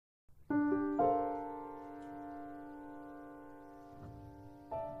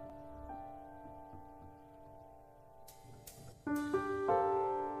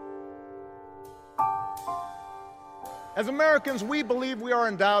As Americans, we believe we are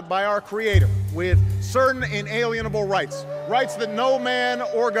endowed by our Creator with certain inalienable rights, rights that no man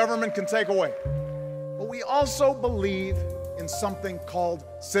or government can take away. But we also believe in something called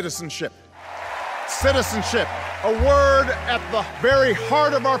citizenship. Citizenship, a word at the very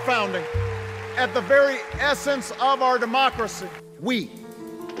heart of our founding, at the very essence of our democracy. We.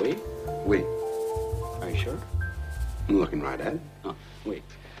 We? We. Are you sure? I'm looking right at it. Oh, we.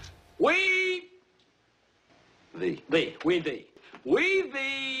 We. The. The. We the. We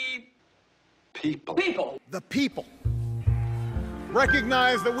the. People. People. The people.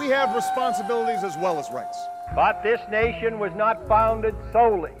 Recognize that we have responsibilities as well as rights. But this nation was not founded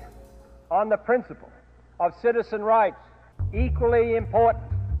solely on the principle of citizen rights. Equally important,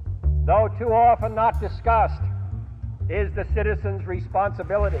 though too often not discussed, is the citizen's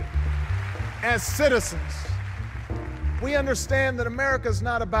responsibility. As citizens, we understand that America is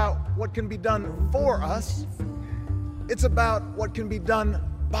not about what can be done for us. It's about what can be done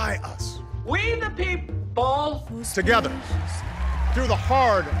by us. We the people. Together, through the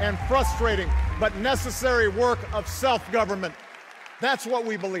hard and frustrating but necessary work of self-government. That's what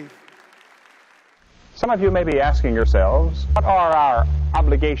we believe. Some of you may be asking yourselves, what are our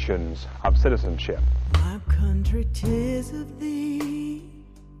obligations of citizenship? My country, 'tis of thee,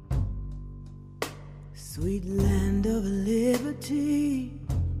 sweet land of liberty.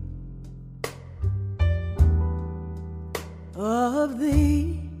 Of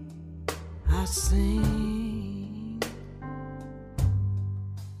thee I sing.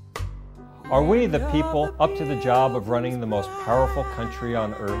 Are we, the people, up to the job of running the most powerful country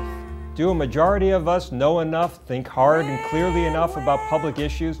on earth? Do a majority of us know enough, think hard and clearly enough about public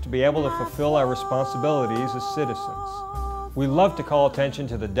issues to be able to fulfill our responsibilities as citizens? We love to call attention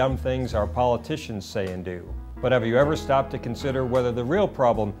to the dumb things our politicians say and do. But have you ever stopped to consider whether the real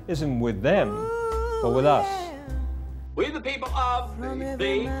problem isn't with them, but with us? We the people of the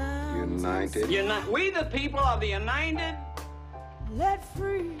United. We the people of the United. Let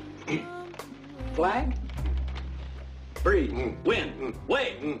free. Flag. Breathe. Win.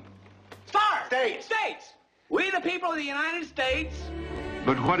 Wait. Start. States. States. We the people of the United States.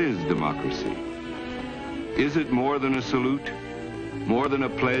 But what is democracy? Is it more than a salute? More than a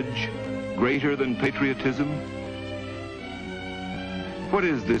pledge? Greater than patriotism? What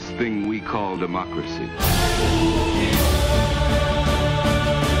is this thing we call democracy?